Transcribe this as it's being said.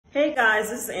Hey guys,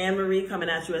 this is Anne-Marie coming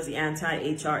at you as the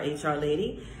Anti-HR HR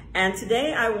Lady. And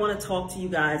today I want to talk to you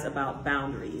guys about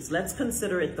boundaries. Let's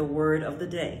consider it the word of the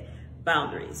day,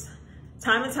 boundaries.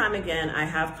 Time and time again, I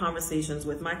have conversations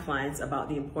with my clients about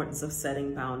the importance of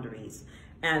setting boundaries.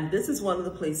 And this is one of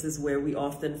the places where we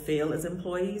often fail as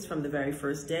employees from the very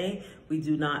first day. We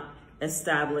do not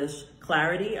establish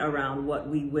clarity around what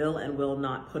we will and will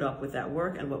not put up with at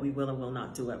work and what we will and will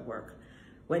not do at work.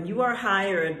 When you are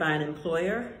hired by an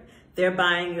employer, they're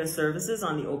buying your services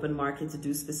on the open market to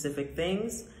do specific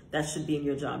things that should be in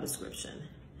your job description.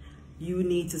 You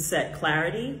need to set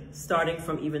clarity, starting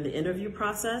from even the interview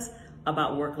process,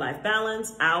 about work-life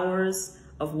balance, hours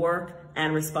of work,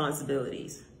 and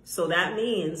responsibilities. So that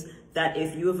means that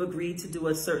if you have agreed to do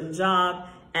a certain job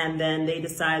and then they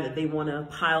decide that they want to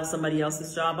pile somebody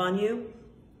else's job on you,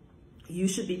 you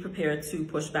should be prepared to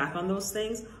push back on those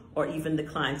things or even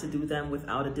decline to do them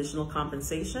without additional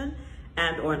compensation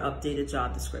and or an updated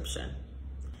job description.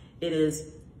 It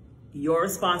is your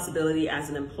responsibility as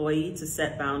an employee to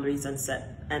set boundaries and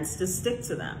to stick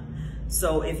to them.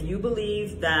 So if you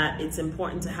believe that it's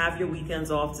important to have your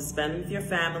weekends off to spend with your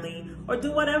family or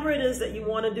do whatever it is that you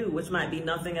want to do, which might be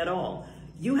nothing at all,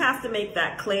 you have to make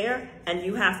that clear and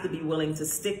you have to be willing to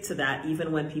stick to that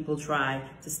even when people try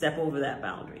to step over that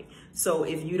boundary. So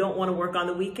if you don't want to work on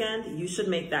the weekend, you should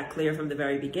make that clear from the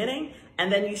very beginning,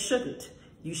 and then you shouldn't.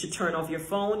 You should turn off your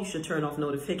phone, you should turn off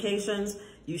notifications,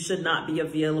 you should not be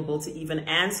available to even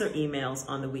answer emails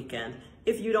on the weekend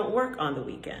if you don't work on the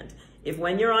weekend. If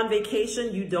when you're on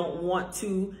vacation, you don't want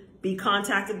to be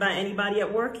contacted by anybody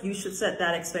at work, you should set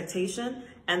that expectation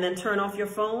and then turn off your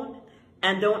phone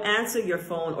and don't answer your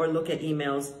phone or look at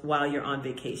emails while you're on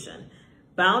vacation.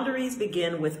 Boundaries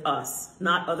begin with us,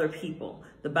 not other people.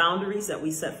 The boundaries that we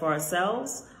set for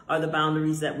ourselves are the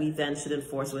boundaries that we then should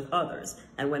enforce with others.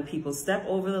 And when people step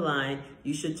over the line,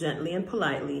 you should gently and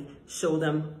politely show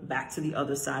them back to the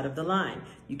other side of the line.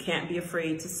 You can't be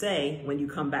afraid to say when you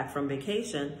come back from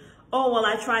vacation, oh, well,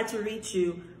 I tried to reach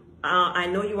you. I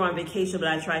know you were on vacation, but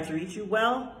I tried to reach you.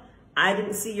 Well, I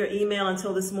didn't see your email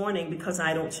until this morning because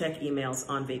I don't check emails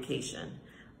on vacation.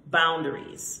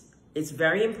 Boundaries. It's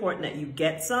very important that you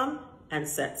get some and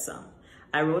set some.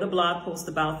 I wrote a blog post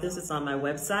about this. It's on my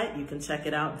website. You can check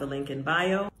it out, the link in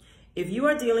bio. If you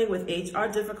are dealing with HR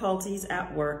difficulties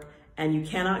at work and you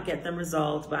cannot get them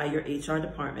resolved by your HR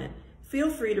department, feel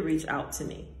free to reach out to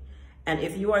me. And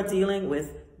if you are dealing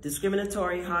with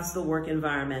discriminatory, hostile work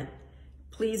environment,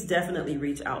 please definitely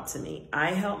reach out to me.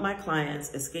 I help my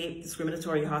clients escape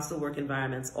discriminatory, hostile work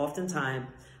environments, oftentimes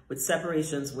with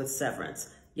separations with severance.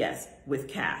 Yes, with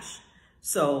cash.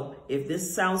 So if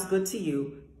this sounds good to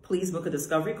you, please book a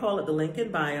discovery call at the link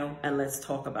in bio and let's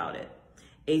talk about it.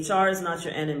 HR is not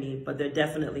your enemy, but they're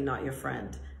definitely not your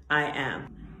friend. I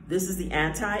am. This is the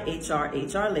Anti-HR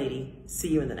HR Lady. See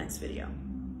you in the next video.